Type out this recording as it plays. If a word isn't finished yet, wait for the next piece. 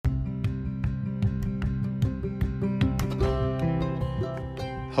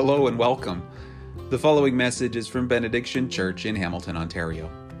Hello and welcome. The following message is from Benediction Church in Hamilton,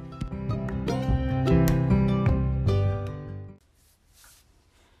 Ontario.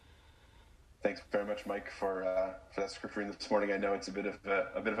 Thanks very much, Mike, for that scripture reading this morning. I know it's a bit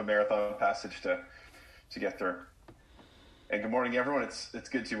of a marathon passage to get through. And good morning, everyone. It's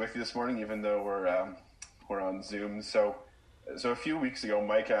good to be with you this morning, even though we're on Zoom. So a few weeks ago,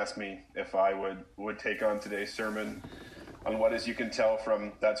 Mike asked me if I would take on today's sermon on what, as you can tell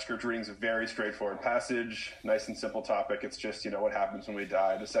from that scripture reading, is a very straightforward passage, nice and simple topic. It's just, what happens when we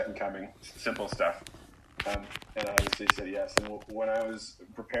die, the second coming, simple stuff. And I obviously said yes. And when I was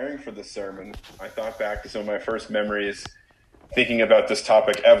preparing for this sermon, I thought back to some of my first memories thinking about this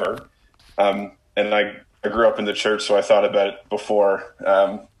topic ever. And I grew up in the church, so I thought about it before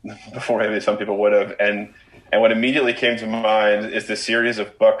maybe some people would have. And what immediately came to mind is the series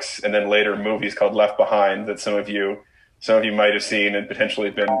of books and then later movies called Left Behind that some of you might have seen and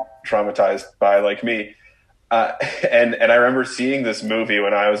potentially been traumatized by, like me. And I remember seeing this movie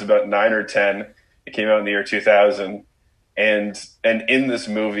when I was about 9 or 10. It came out in the year 2000. And in this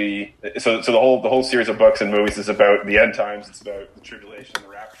movie, so the whole series of books and movies is about the end times. It's about the tribulation, the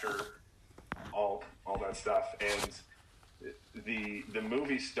rapture, all that stuff. And the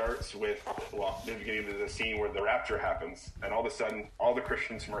movie starts with, the beginning of the scene where the rapture happens. And all of a sudden, all the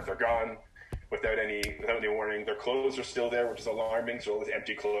Christians from Earth are gone. Without any warning. Their clothes are still there, which is alarming. So all these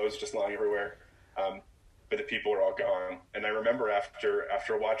empty clothes just lying everywhere. But the people are all gone. And I remember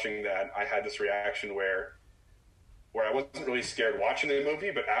after watching that, I had this reaction where I wasn't really scared watching the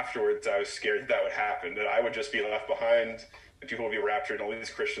movie, but afterwards I was scared that would happen, that I would just be left behind and people would be raptured and all these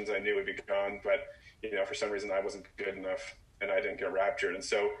Christians I knew would be gone. But, for some reason I wasn't good enough and I didn't get raptured. And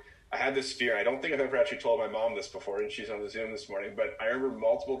so I had this fear. I don't think I've ever actually told my mom this before, and she's on the Zoom this morning, but I remember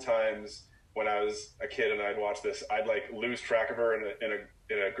multiple times when I was a kid and I'd watch this, I'd lose track of her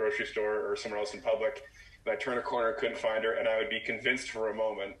in a grocery store or somewhere else in public. And I'd turn a corner, couldn't find her, and I would be convinced for a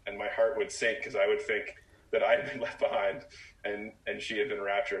moment, and my heart would sink because I would think that I had been left behind and she had been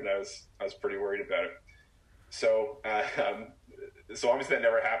raptured, and I was pretty worried about it. So obviously that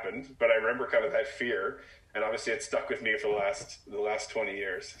never happened, but I remember kind of that fear, and obviously it stuck with me for the last 20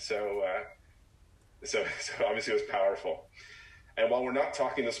 years. So obviously it was powerful. And while we're not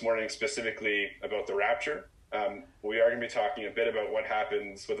talking this morning specifically about the rapture, we are going to be talking a bit about what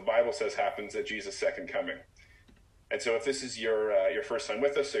the Bible says happens at Jesus' second coming. And so if this is your first time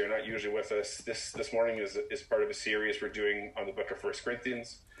with us, so you're not usually with us, this morning is part of a series we're doing on the book of 1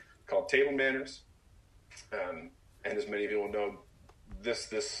 Corinthians called Table Manners. And as many of you will know,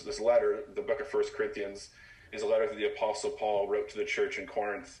 this letter, the book of 1 Corinthians, is a letter that the Apostle Paul wrote to the church in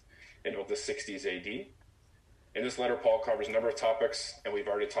Corinth in about the 60s AD. In this letter, Paul covers a number of topics, and we've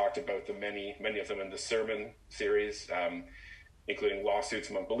already talked about many of them in the sermon series, including lawsuits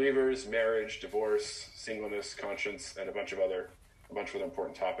among believers, marriage, divorce, singleness, conscience, and a bunch of other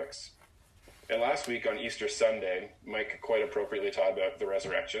important topics. And last week on Easter Sunday, Mike quite appropriately taught about the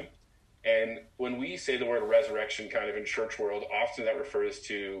resurrection. And when we say the word resurrection kind of in church world, often that refers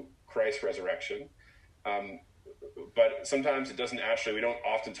to Christ's resurrection. But sometimes it doesn't actually, we don't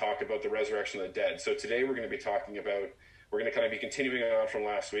often talk about the resurrection of the dead. So today we're going to kind of be continuing on from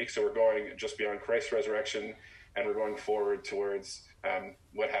last week. So we're going just beyond Christ's resurrection, and we're going forward towards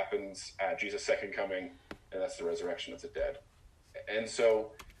what happens at Jesus' second coming, and that's the resurrection of the dead. And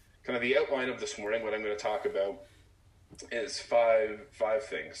so kind of the outline of this morning, what I'm going to talk about is five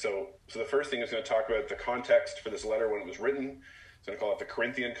things. So the first thing is going to talk about the context for this letter when it was written. So I'm going to call it the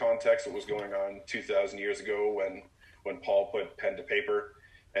Corinthian context, what was going on 2,000 years ago when Paul put pen to paper,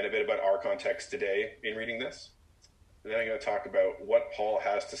 and a bit about our context today in reading this. And then I'm going to talk about what Paul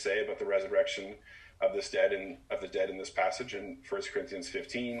has to say about the resurrection of the dead in this passage in 1 Corinthians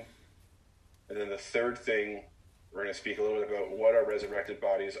 15. And then the third thing, we're going to speak a little bit about what our resurrected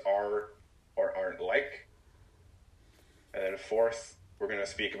bodies are or aren't like. And then fourth, we're going to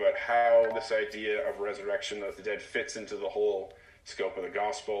speak about how this idea of resurrection of the dead fits into the whole scope of the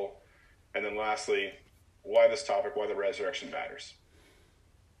gospel. And then lastly, why the resurrection matters.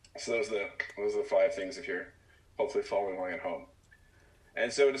 So those are the five things if you're hopefully following along at home.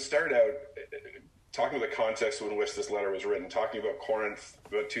 And so to start out, talking about the context in which this letter was written, talking about Corinth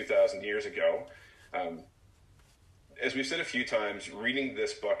about 2,000 years ago, as we've said a few times, reading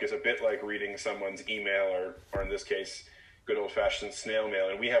this book is a bit like reading someone's email or in this case, good old-fashioned snail mail,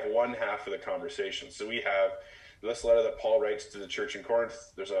 and we have one half of the conversation. So we have this letter that Paul writes to the church in Corinth.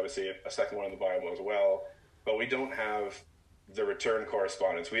 There's obviously a second one in the Bible as well, but we don't have the return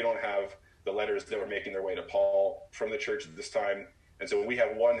correspondence. We don't have the letters that were making their way to Paul from the church at this time. And so we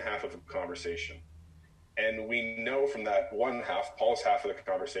have one half of the conversation. And we know from that one half, Paul's half of the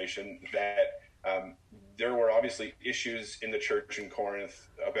conversation, that there were obviously issues in the church in Corinth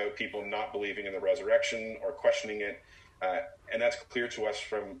about people not believing in the resurrection or questioning it. And that's clear to us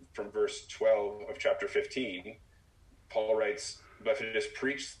from verse 12 of chapter 15. Paul writes, "But if it is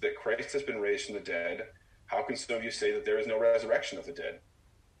preached that Christ has been raised from the dead, how can some of you say that there is no resurrection of the dead?"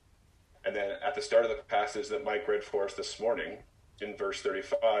 And then at the start of the passage that Mike read for us this morning, in verse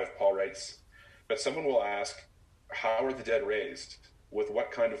 35, Paul writes, "But someone will ask, how are the dead raised? With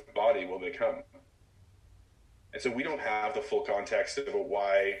what kind of body will they come?" And so we don't have the full context about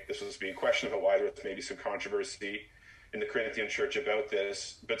why this was being questioned, about why there was maybe some controversy in the Corinthian church about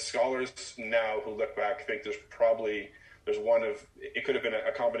this. But scholars now who look back think it could have been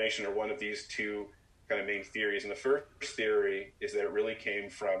a combination or one of these two kind of main theories. And the first theory is that it really came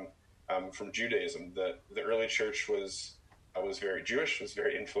from Judaism. The early church was very Jewish, was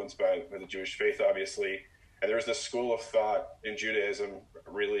very influenced by the Jewish faith, obviously. And there was this school of thought in Judaism,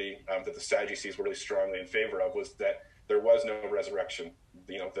 really, that the Sadducees were really strongly in favor of, was that there was no resurrection.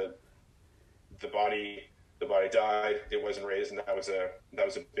 The body died, it wasn't raised, and that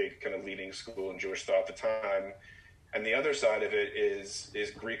was a big kind of leading school in Jewish thought at the time. And the other side of it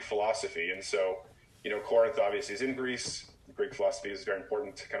is Greek philosophy. And so, Corinth obviously is in Greece. Greek philosophy is very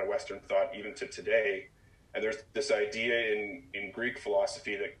important to kind of Western thought even to today. And there's this idea in Greek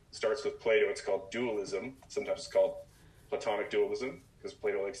philosophy that starts with Plato. It's called dualism. Sometimes it's called Platonic dualism, because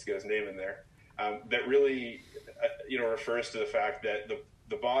Plato likes to get his name in there. That really, refers to the fact that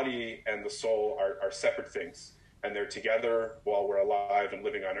the body and the soul are separate things, and they're together while we're alive and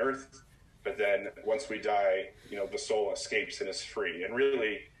living on earth. But then once we die, the soul escapes and is free. And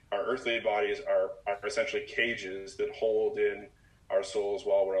really, our earthly bodies are essentially cages that hold in our souls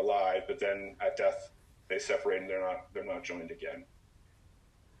while we're alive. But then at death, they separate and they're not joined again.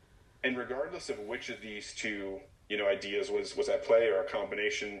 And regardless of which of these two, ideas was at play or a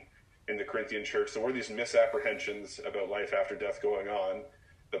combination in the Corinthian church, there were these misapprehensions about life after death going on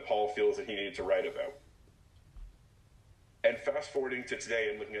that Paul feels that he needed to write about. And fast forwarding to today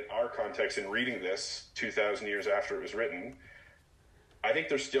and looking at our context and reading this 2,000 years after it was written, I think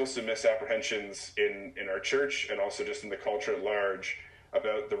there's still some misapprehensions in our church and also just in the culture at large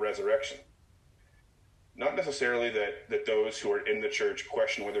about the resurrection. Not necessarily that those who are in the church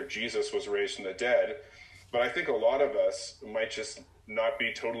question whether Jesus was raised from the dead, but I think a lot of us might just not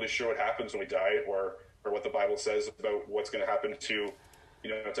be totally sure what happens when we die or what the Bible says about what's going to happen to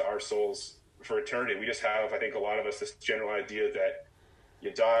our souls for eternity. We just have, I think, a lot of us this general idea that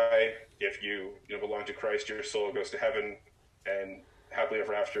you die, if you belong to Christ, your soul goes to heaven, and happily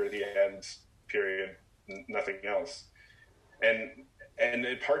ever after, the end, period, nothing else. And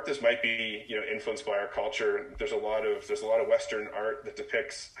in part, this might be influenced by our culture. There's a lot of Western art that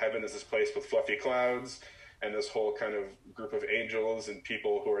depicts heaven as this place with fluffy clouds and this whole kind of group of angels and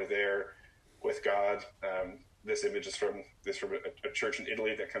people who are there with God. This image is from a church in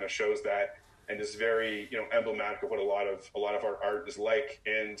Italy that kind of shows that, and is very emblematic of what a lot of our art is like.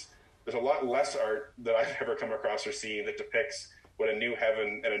 And there's a lot less art that I've ever come across or seen that depicts what a new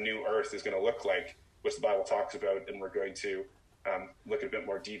heaven and a new earth is going to look like, which the Bible talks about, and we're going to look at a bit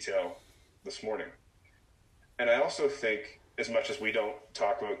more detail this morning. And I also think, as much as we don't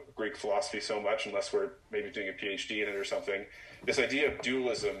talk about Greek philosophy so much, unless we're maybe doing a PhD in it or something, this idea of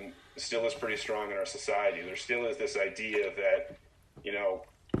dualism still is pretty strong in our society. There still is this idea that,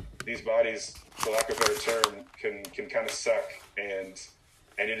 these bodies, for lack of a better term, can kind of suck, and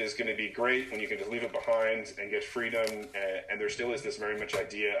it is going to be great when you can just leave it behind and get freedom. And there still is this very much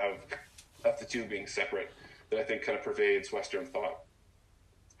idea of the two being separate that I think kind of pervades Western thought.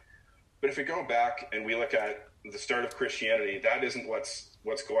 But if we go back and we look at the start of Christianity, that isn't what's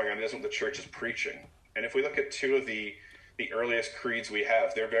going on. It isn't what the church is preaching. And if we look at two of the earliest creeds we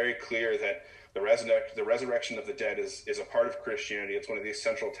have, they're very clear that the resurrection of the dead is a part of Christianity. It's one of the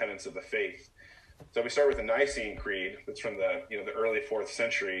essential tenets of the faith. So we start with the Nicene Creed. That's from the early 4th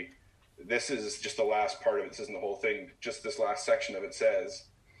century. This is just the last part of it. This isn't the whole thing. Just this last section of it says,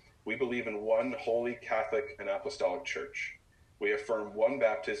 "We believe in one holy Catholic and Apostolic Church. We affirm one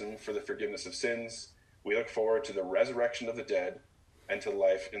baptism for the forgiveness of sins. We look forward to the resurrection of the dead and to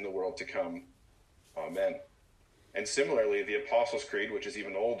life in the world to come. Amen." And similarly, the Apostles' Creed, which is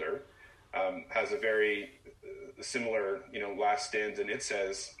even older, has a very similar, last stanza, and it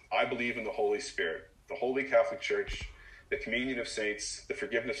says, "I believe in the Holy Spirit, the Holy Catholic Church, the communion of saints, the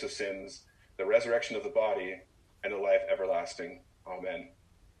forgiveness of sins, the resurrection of the body, and the life everlasting. Amen."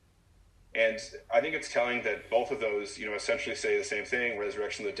 And I think it's telling that both of those, essentially say the same thing: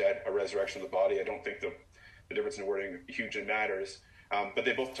 resurrection of the dead, a resurrection of the body. I don't think the difference in wording hugely matters. But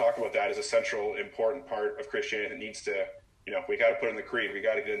they both talk about that as a central, important part of Christianity that needs to, we got to put in the creed. We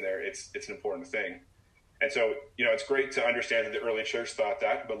got to get in there. It's an important thing. And so, it's great to understand that the early church thought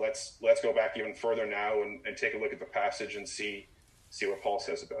that, but let's go back even further now and take a look at the passage and see what Paul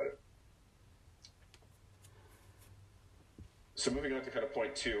says about it. So moving on to kind of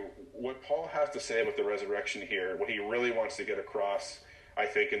point 2, what Paul has to say about the resurrection here, what he really wants to get across, I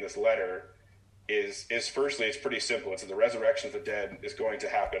think, in this letter is firstly, it's pretty simple. It's that the resurrection of the dead is going to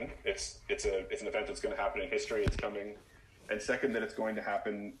happen. It's an event that's going to happen in history. It's coming. And second, that it's going to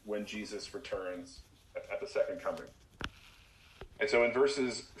happen when Jesus returns at the second coming. And so in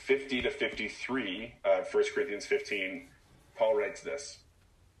verses 50 to 53, 1 Corinthians 15, Paul writes this: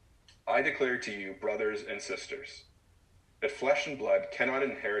 I declare to you, brothers and sisters, that flesh and blood cannot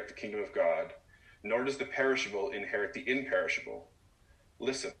inherit the kingdom of God, nor does the perishable inherit the imperishable.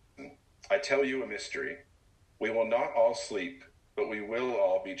 Listen, I tell you a mystery. We will not all sleep, but we will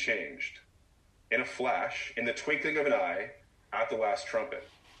all be changed. In a flash, in the twinkling of an eye, at the last trumpet.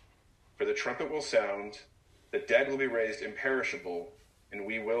 For the trumpet will sound, the dead will be raised imperishable, and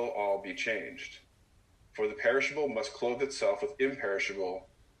we will all be changed. For the perishable must clothe itself with imperishable,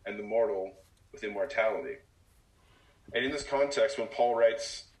 and the mortal with immortality. And in this context, when Paul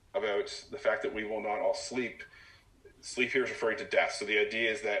writes about the fact that we will not all sleep here is referring to death. So the idea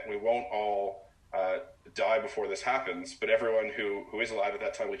is that we won't all die before this happens, but everyone who is alive at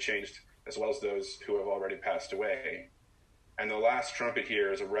that time will be changed, as well as those who have already passed away. And the last trumpet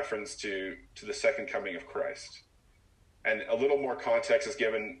here is a reference to the second coming of Christ. And a little more context is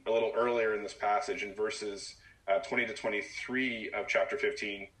given a little earlier in this passage in verses 20 to 23 of chapter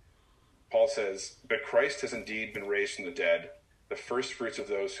 15. Paul says, but Christ has indeed been raised from the dead, the first fruits of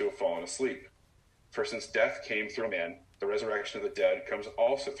those who have fallen asleep. For since death came through a man, the resurrection of the dead comes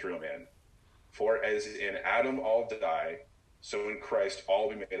also through a man. For as in Adam all die, so in Christ all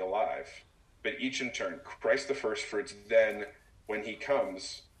will be made alive. But each in turn, Christ the first fruits, then when he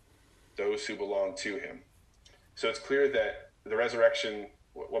comes, those who belong to him. So it's clear that the resurrection,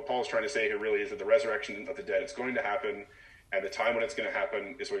 what Paul is trying to say here really is that the resurrection of the dead is going to happen, and the time when it's going to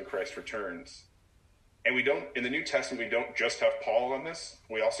happen is when Christ returns. And in the New Testament, we don't just have Paul on this.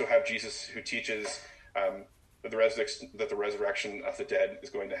 We also have Jesus who teaches that the resurrection of the dead is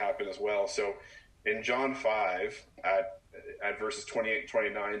going to happen as well. So in John 5, at verses 28 and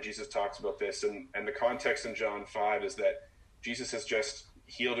 29, Jesus talks about this. And the context in John 5 is that Jesus has just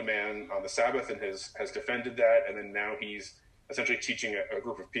healed a man on the Sabbath and has defended that. And then now he's essentially teaching a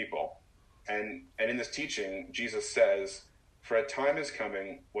group of people. And in this teaching, Jesus says, for a time is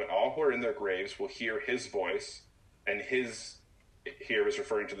coming when all who are in their graves will hear his voice, and his here is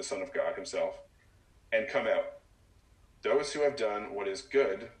referring to the Son of God himself, and come out. Those who have done what is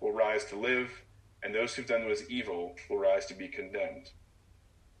good will rise to live, and those who've done what is evil will rise to be condemned.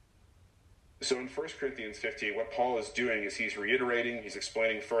 So in 1 Corinthians 15, what Paul is doing is he's reiterating, he's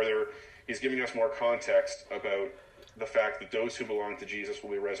explaining further, he's giving us more context about the fact that those who belong to Jesus will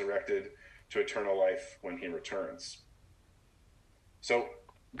be resurrected to eternal life when he returns. So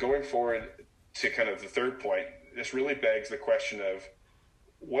going forward to kind of the third point, this really begs the question of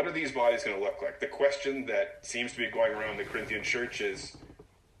what are these bodies going to look like? The question that seems to be going around the Corinthian church is,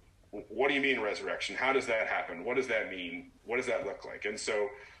 what do you mean resurrection? How does that happen? What does that mean? What does that look like? And so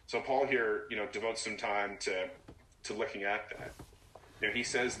Paul here, devotes some time to looking at that. He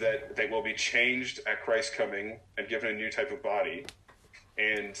says that they will be changed at Christ's coming and given a new type of body.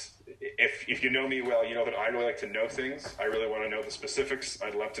 And if you know me well, you know that I really like to know things. I really want to know the specifics.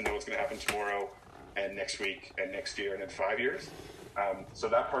 I'd love to know what's going to happen tomorrow and next week and next year and in 5 years. So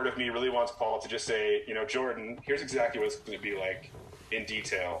that part of me really wants Paul to just say, Jordan, here's exactly what it's going to be like in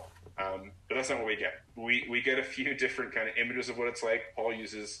detail. But that's not what we get. We get a few different kind of images of what it's like. Paul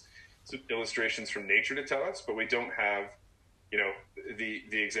uses some illustrations from nature to tell us, but we don't have, the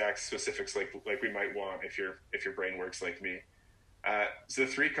exact specifics like we might want if your brain works like me. So the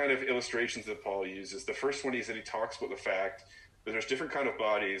three kind of illustrations that Paul uses, the first one is that he talks about the fact that there's different kind of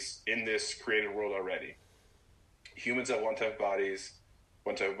bodies in this created world already. Humans have one type of bodies,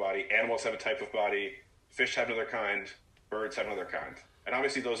 one type of body. Animals have a type of body. Fish have another kind. Birds have another kind. And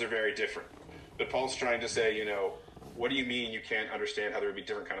obviously those are very different. But Paul's trying to say, what do you mean you can't understand how there would be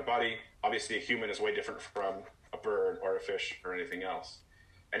different kind of body? Obviously a human is way different from a bird or a fish or anything else.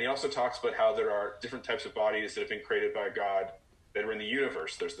 And he also talks about how there are different types of bodies that have been created by God that are in the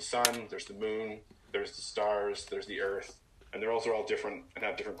universe. There's the sun, there's the moon, there's the stars, there's the earth, and those are all different and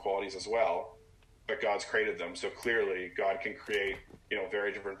have different qualities as well, but God's created them. So clearly God can create,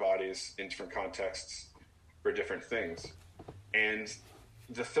 very different bodies in different contexts for different things. And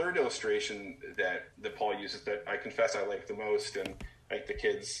the third illustration that Paul uses that I confess I like the most, and like the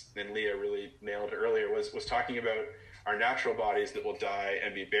kids and Leah really nailed it earlier, was talking about our natural bodies that will die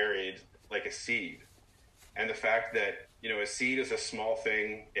and be buried like a seed. And the fact that, a seed is a small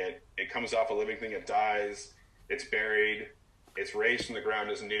thing. It comes off a living thing, it dies, it's buried, it's raised from the ground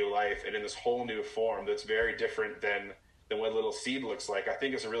as new life, and in this whole new form that's very different than what a little seed looks like, I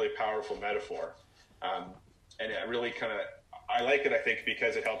think is a really powerful metaphor. And it really I like it, I think,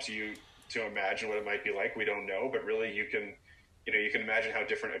 because it helps you to imagine what it might be like. We don't know, but really you can imagine how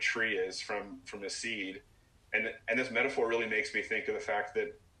different a tree is from a seed. And this metaphor really makes me think of the fact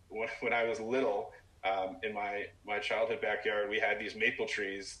that when I was little, in my childhood backyard, we had these maple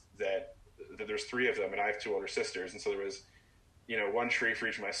trees that there's 3 of them, and I have 2 older sisters. And so there was, 1 tree for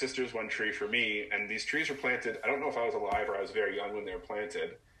each of my sisters, 1 tree for me. And these trees were planted. I don't know if I was alive or I was very young when they were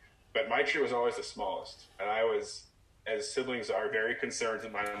planted, but my tree was always the smallest. And I was, as siblings are, very concerned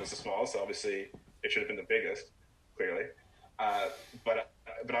that mine was the smallest. Obviously, it should have been the biggest, clearly.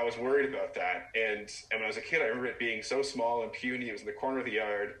 But I was worried about that. And when I was a kid, I remember it being so small and puny. It was in the corner of the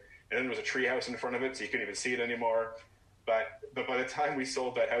yard. And then there was a tree house in front of it, so you couldn't even see it anymore. But by the time we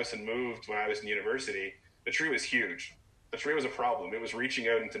sold that house and moved when I was in university, the tree was huge. The tree was a problem. It was reaching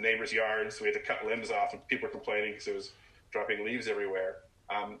out into neighbors' yards. We had to cut limbs off, and people were complaining because it was dropping leaves everywhere.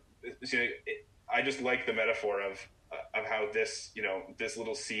 I just like the metaphor of how this, this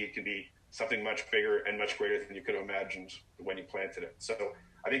little seed can be something much bigger and much greater than you could have imagined when you planted it. So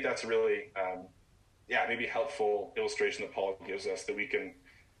I think that's really, maybe helpful illustration that Paul gives us that we can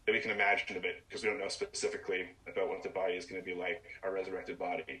imagine a bit, because we don't know specifically about what the body is going to be like, our resurrected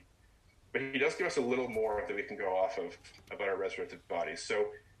body. But he does give us a little more that we can go off of about our resurrected bodies. So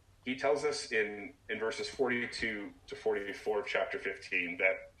he tells us in verses 42 to 44 of chapter 15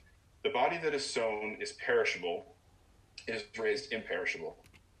 that the body that is sown is perishable, it is raised imperishable.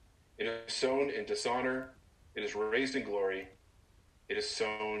 It is sown in dishonor, it is raised in glory. It is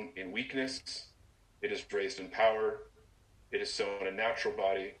sown in weakness, it is raised in power. It is sown a natural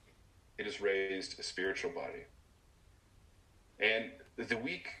body, it is raised a spiritual body. And the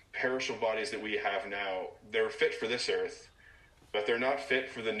weak, perishable bodies that we have now, they're fit for this earth, but they're not fit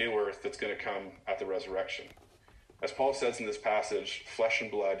for the new earth that's going to come at the resurrection. As Paul says in this passage, flesh and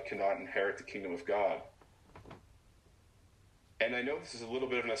blood cannot inherit the kingdom of God. And I know this is a little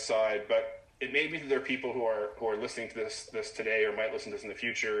bit of an aside, but it may be that there are people who are listening to this today, or might listen to this in the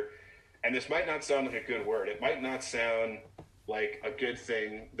future, and this might not sound like a good word. It might not sound like a good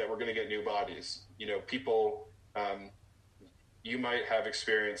thing that we're going to get new bodies. People, you might have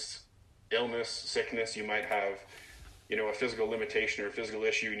experienced illness, sickness. You might have, a physical limitation or a physical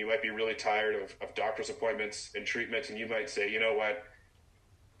issue, and you might be really tired of doctor's appointments and treatments. And you might say, you know what,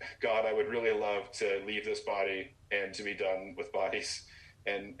 God, I would really love to leave this body and to be done with bodies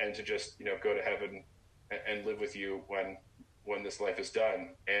and to just, go to heaven and live with you when this life is done.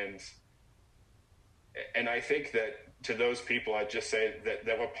 And I think that to those people, I'd just say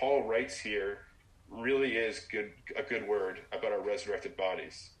that what Paul writes here really is a good word about our resurrected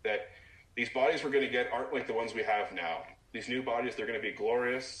bodies. That these bodies we're going to get aren't like the ones we have now. These new bodies, they're going to be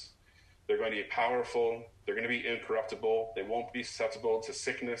glorious. They're going to be powerful. They're going to be incorruptible. They won't be susceptible to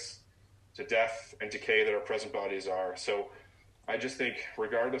sickness, to death, and decay that our present bodies are. So I just think,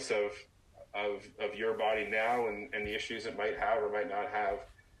 regardless of your body now and the issues it might have or might not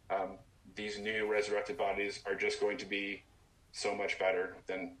have, these new resurrected bodies are just going to be so much better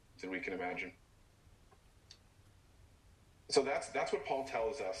than we can imagine. So that's what Paul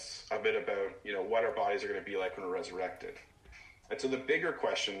tells us a bit about, what our bodies are going to be like when we're resurrected. And so the bigger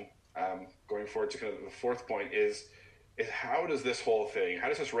question, going forward to kind of the fourth point, is how does this whole thing, how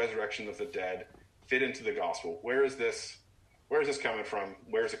does this resurrection of the dead fit into the gospel? Where is this coming from?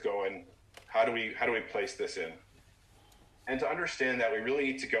 Where is it going? How do we place this in? And to understand that, we really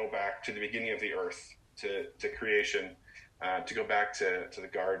need to go back to the beginning of the earth, to creation, to go back to the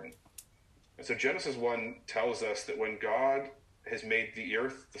garden. And so Genesis 1 tells us that when God has made the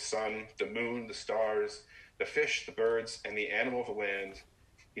earth, the sun, the moon, the stars, the fish, the birds, and the animal of the land,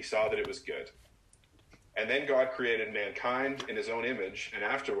 he saw that it was good. And then God created mankind in his own image, and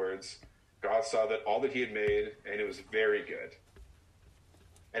afterwards, God saw that all that he had made, and it was very good.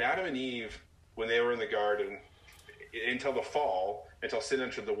 And Adam and Eve, when they were in the garden, until the fall, until sin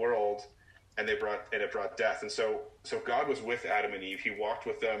entered the world, and it brought death. And so God was with Adam and Eve. He walked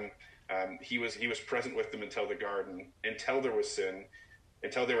with them. He was present with them until the garden, until there was sin,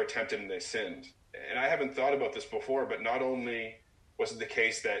 until they were tempted and they sinned. And I haven't thought about this before, but not only was it the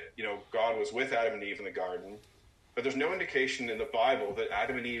case that, God was with Adam and Eve in the garden, but there's no indication in the Bible that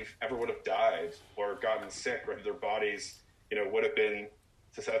Adam and Eve ever would have died or gotten sick, or their bodies, would have been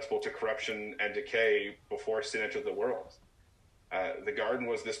susceptible to corruption and decay before sin entered the world. The garden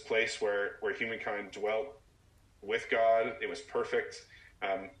was this place where humankind dwelt with God. It was perfect.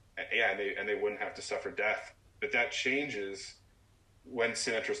 And they wouldn't have to suffer death. But that changes when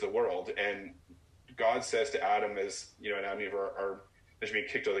sin enters the world. And God says to Adam, as and Adam and Eve are being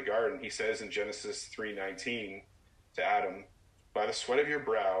kicked out of the garden, he says in Genesis 3:19 to Adam, "By the sweat of your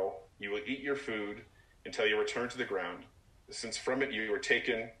brow you will eat your food until you return to the ground, since from it you were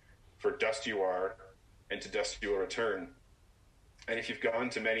taken, for dust you are, and to dust you will return." And if you've gone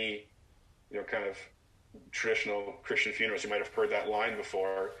to many, kind of traditional Christian funerals, you might have heard that line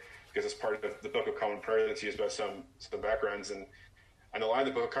before, because it's part of the Book of Common Prayer that's used by some backgrounds. And the line of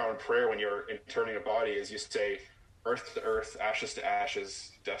the Book of Common Prayer when you're interring a body is you say, "Earth to earth, ashes to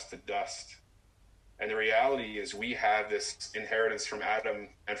ashes, dust to dust." And the reality is we have this inheritance from Adam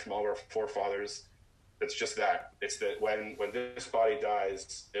and from all of our forefathers. It's just that. It's that when this body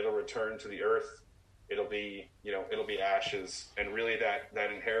dies, it'll return to the earth. It'll be ashes. And really that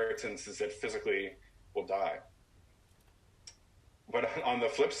inheritance is that physically we'll die. But on the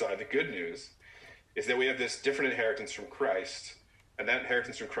flip side, the good news is that we have this different inheritance from Christ, and that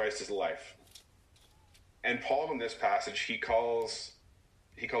inheritance from Christ is life. And Paul in this passage, he calls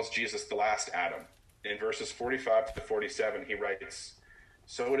Jesus the last Adam. In verses 45 to 47, he writes,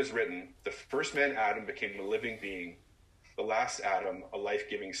 "So it is written, the first man Adam became a living being, the last Adam a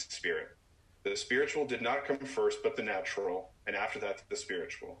life-giving spirit. The spiritual did not come first, but the natural, and after that the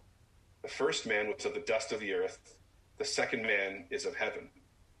spiritual. The first man was of the dust of the earth, the second man is of heaven."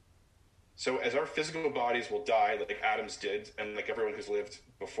 So as our physical bodies will die like Adam's did, and like everyone who's lived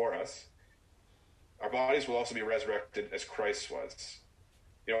before us, our bodies will also be resurrected as Christ was.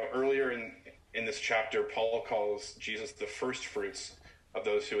 Earlier in this chapter, Paul calls Jesus the first fruits of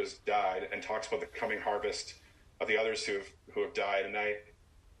those who has died, and talks about the coming harvest of the others who have died. And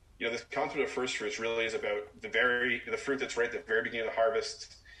this concept of first fruits really is about the fruit that's right at the very beginning of the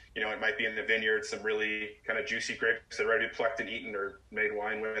harvest. It might be in the vineyard, some really kind of juicy grapes that are ready to be plucked and eaten or made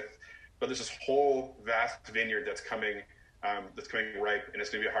wine with. But there's this whole vast vineyard that's coming ripe, and it's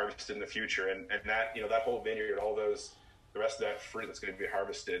going to be harvested in the future. And that that whole vineyard, the rest of that fruit that's going to be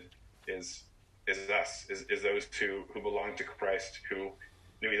harvested is us, is those who belong to Christ, who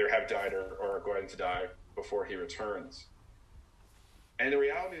either have died or are going to die before he returns. And the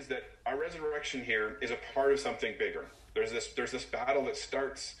reality is that our resurrection here is a part of something bigger. There's this battle that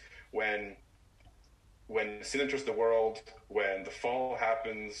starts when sin enters the world, when the fall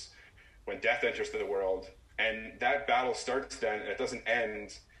happens, when death enters the world, and that battle starts then, and it doesn't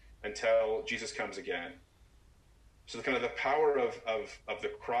end until Jesus comes again. So the kind of the power of the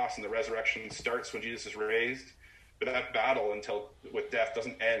cross and the resurrection starts when Jesus is raised, but that battle with death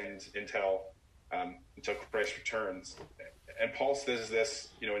doesn't end until Christ returns. And Paul says this,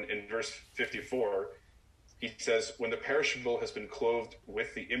 in verse 54, he says, "When the perishable has been clothed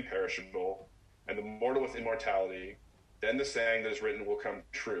with the imperishable, and the mortal with immortality, then the saying that is written will come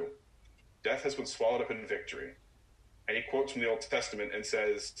true. Death has been swallowed up in victory." And he quotes from the Old Testament and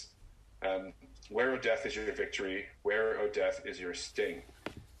says, "Where, O death, is your victory? Where, O death, is your sting?"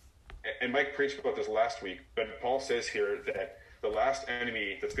 And Mike preached about this last week, but Paul says here that the last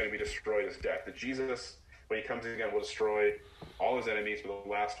enemy that's going to be destroyed is death. That Jesus, when he comes again, will destroy all his enemies, but the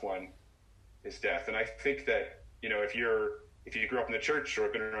last one is death. And I think that, if you grew up in the church or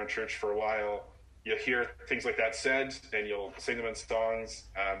have been around church for a while, you'll hear things like that said, and you'll sing them in songs,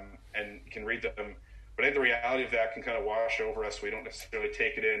 and you can read them. But I think the reality of that can kind of wash over us. We don't necessarily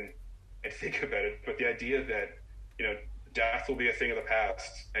take it in and think about it. But the idea that, death will be a thing of the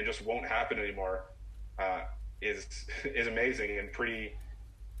past and just won't happen anymore is amazing and pretty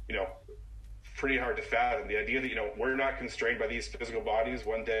hard to fathom. The idea that, we're not constrained by these physical bodies.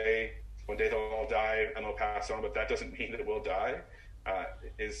 One day they'll all die and they'll pass on, but that doesn't mean that we'll die,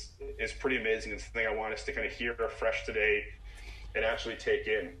 is pretty amazing. It's something I want us to kind of hear afresh today and actually take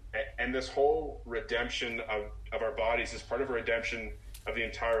in. And this whole redemption of our bodies is part of a redemption of the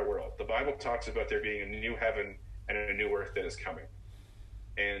entire world. The Bible talks about there being a new heaven and a new earth that is coming.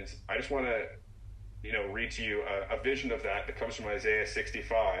 And I just want to, read to you a vision of that comes from Isaiah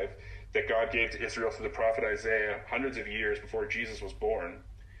 65 that God gave to Israel through the prophet Isaiah hundreds of years before Jesus was born.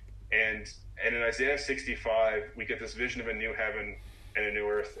 And in Isaiah 65, we get this vision of a new heaven and a new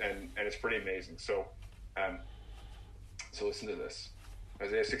earth, and it's pretty amazing. So listen to this.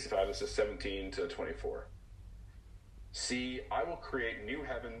 Isaiah 65, this is 17 to 24. "See, I will create new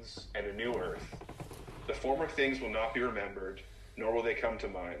heavens and a new earth. The former things will not be remembered, nor will they come to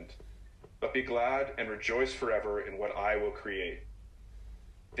mind. But be glad and rejoice forever in what I will create.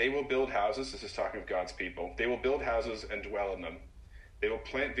 They will build houses," this is talking of God's people. "They will build houses and dwell in them. They will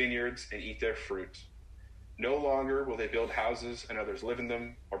plant vineyards and eat their fruit. No longer will they build houses and others live in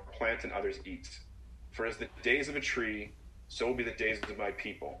them, or plant and others eat. For as the days of a tree, so will be the days of my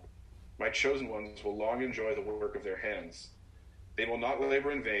people. My chosen ones will long enjoy the work of their hands. They will not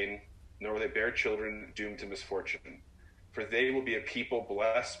labor in vain, nor will they bear children doomed to misfortune. For they will be a people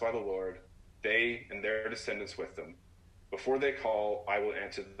blessed by the Lord, they and their descendants with them. Before they call, I will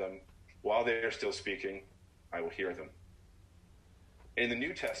answer them. While they are still speaking, I will hear them. In the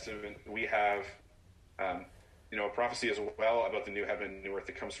New Testament, we have a prophecy as well about the new heaven and new earth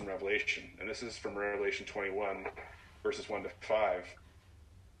that comes from Revelation. And this is from Revelation 21, verses 1 to 5.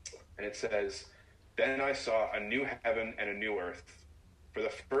 And it says, Then I saw a new heaven and a new earth. For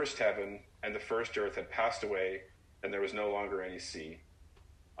the first heaven and the first earth had passed away, and there was no longer any sea.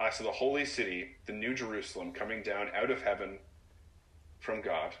 I saw the holy city, the new Jerusalem, coming down out of heaven from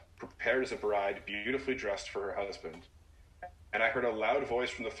God, prepared as a bride, beautifully dressed for her husband. And I heard a loud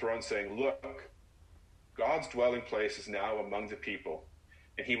voice from the throne saying, Look, God's dwelling place is now among the people,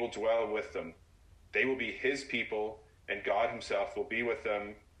 and he will dwell with them. They will be his people, and God himself will be with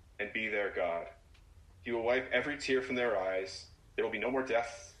them and be their God. He will wipe every tear from their eyes. There will be no more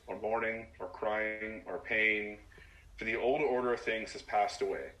death, or mourning, or crying, or pain, for the old order of things has passed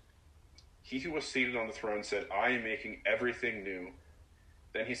away. He who was seated on the throne said, I am making everything new.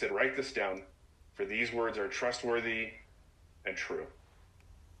 Then he said, Write this down, for these words are trustworthy and true.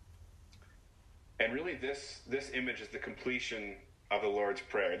 And really this image is the completion of the Lord's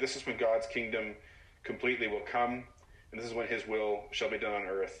Prayer. This is when God's kingdom completely will come, and this is when his will shall be done on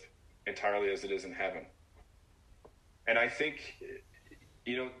earth entirely as it is in heaven. And I think,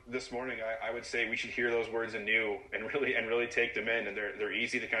 this morning I would say we should hear those words anew and really take them in. And they're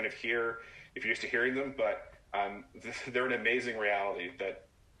easy to kind of hear if you're used to hearing them, but they're an amazing reality that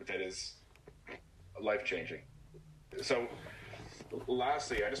is life-changing. So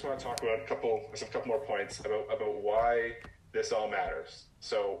lastly, I just want to talk about a couple more points about why this all matters.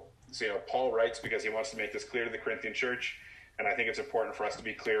 So Paul writes because he wants to make this clear to the Corinthian church, and I think it's important for us to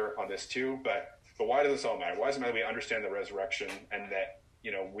be clear on this too. But why does this all matter? Why does it matter that we understand the resurrection and that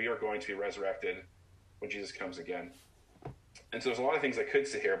we are going to be resurrected when Jesus comes again? And so there's a lot of things I could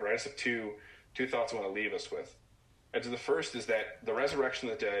say here, but I just have two thoughts I want to leave us with. And so the first is that the resurrection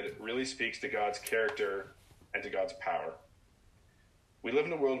of the dead really speaks to God's character and to God's power. We live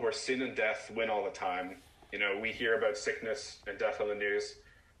in a world where sin and death win all the time. We hear about sickness and death on the news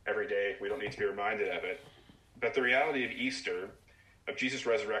every day. We don't need to be reminded of it. But the reality of Easter, of Jesus'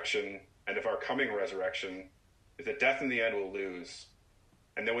 resurrection, and of our coming resurrection, is that death in the end will lose.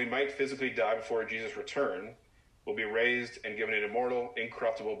 And then we might physically die before Jesus' return, will be raised and given an immortal,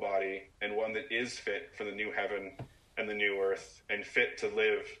 incorruptible body, and one that is fit for the new heaven and the new earth, and fit to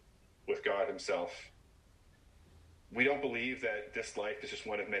live with God himself. We don't believe that this life is just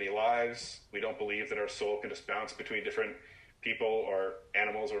one of many lives. We don't believe that our soul can just bounce between different people or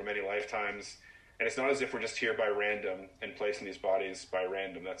animals over many lifetimes. And it's not as if we're just here by random and placed in these bodies by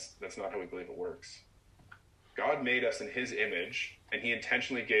random. That's not how we believe it works. God made us in his image, and he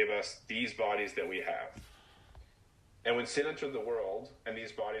intentionally gave us these bodies that we have. And when sin entered the world and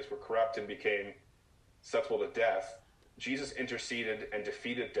these bodies were corrupt and became susceptible to death, Jesus interceded and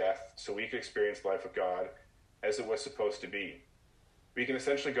defeated death so we could experience life with God as it was supposed to be. We can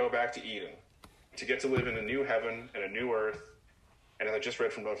essentially go back to Eden to get to live in a new heaven and a new earth. And as I just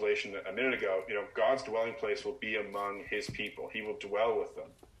read from Revelation a minute ago, God's dwelling place will be among his people. He will dwell with them.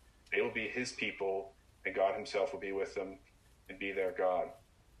 They will be his people, and God himself will be with them and be their God.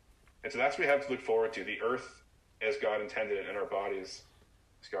 And so that's what we have to look forward to, the earth as God intended it, and our bodies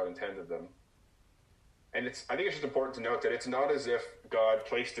as God intended them. And I think it's just important to note that it's not as if God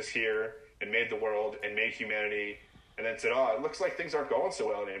placed us here and made the world and made humanity and then said, it looks like things aren't going so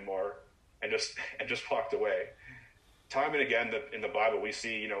well anymore, and just walked away. Time and again in the Bible, we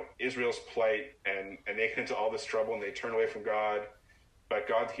see, Israel's plight, and they get into all this trouble and they turn away from God, but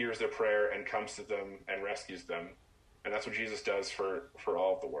God hears their prayer and comes to them and rescues them. And that's what Jesus does for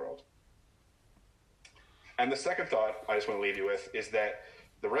all of the world. And the second thought I just want to leave you with is that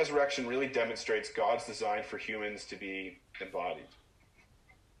the resurrection really demonstrates God's design for humans to be embodied.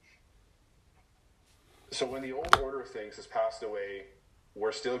 So when the old order of things has passed away,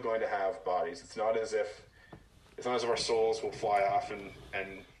 we're still going to have bodies. It's not as if our souls will fly off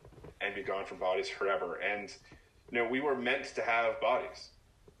and be gone from bodies forever. And we were meant to have bodies.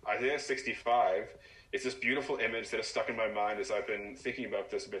 Isaiah 65 is this beautiful image that has stuck in my mind as I've been thinking about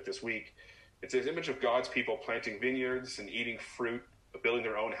this a bit this week. It's this image of God's people planting vineyards and eating fruit, building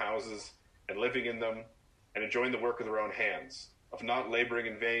their own houses and living in them, and enjoying the work of their own hands, of not laboring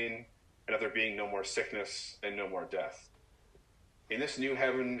in vain, and of there being no more sickness and no more death. In this new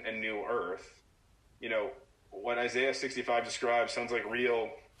heaven and new earth, what Isaiah 65 describes sounds like real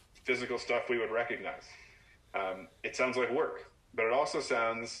physical stuff we would recognize. It sounds like work, but it also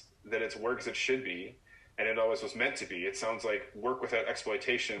sounds that it's work as it should be, and it always was meant to be. It sounds like work without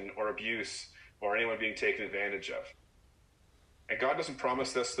exploitation or abuse or anyone being taken advantage of. And God doesn't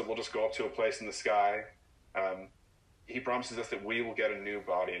promise us that we'll just go up to a place in the sky. He promises us that we will get a new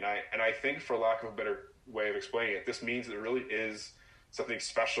body. And I think, for lack of a better way of explaining it, this means that there really is something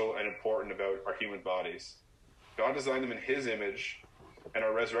special and important about our human bodies. God designed them in his image, and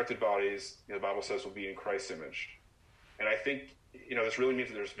our resurrected bodies, the Bible says, will be in Christ's image. And I think, this really means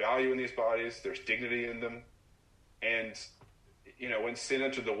that there's value in these bodies, there's dignity in them. And, when sin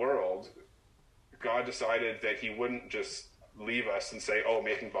entered the world, God decided that he wouldn't just leave us and say, oh,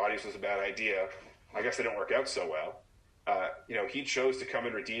 making bodies was a bad idea. I guess it didn't work out so well. He chose to come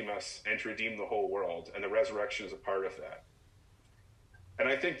and redeem us and to redeem the whole world, and the resurrection is a part of that. And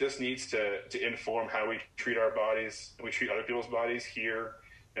I think this needs to inform how we treat our bodies, and we treat other people's bodies here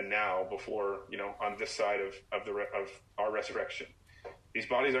and now, before, on this side of our resurrection. These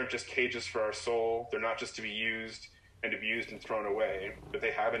bodies aren't just cages for our soul. They're not just to be used and abused and thrown away, but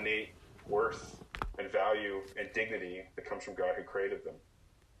they have innate worth and value and dignity that comes from God who created them.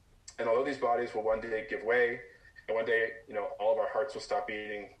 And although these bodies will one day give way, and one day, all of our hearts will stop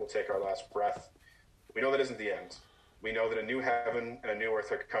beating, we'll take our last breath, we know that isn't the end. We know that a new heaven and a new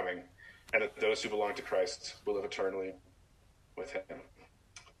earth are coming, and that those who belong to Christ will live eternally with him.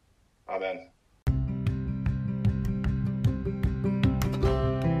 Amen.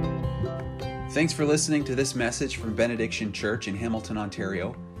 Thanks for listening to this message from Benediction Church in Hamilton,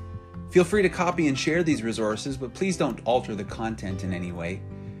 Ontario. Feel free to copy and share these resources, but please don't alter the content in any way.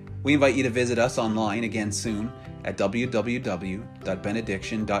 We invite you to visit us online again soon at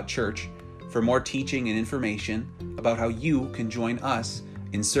www.benediction.church for more teaching and information about how you can join us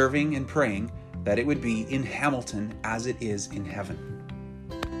in serving and praying that it would be in Hamilton as it is in heaven.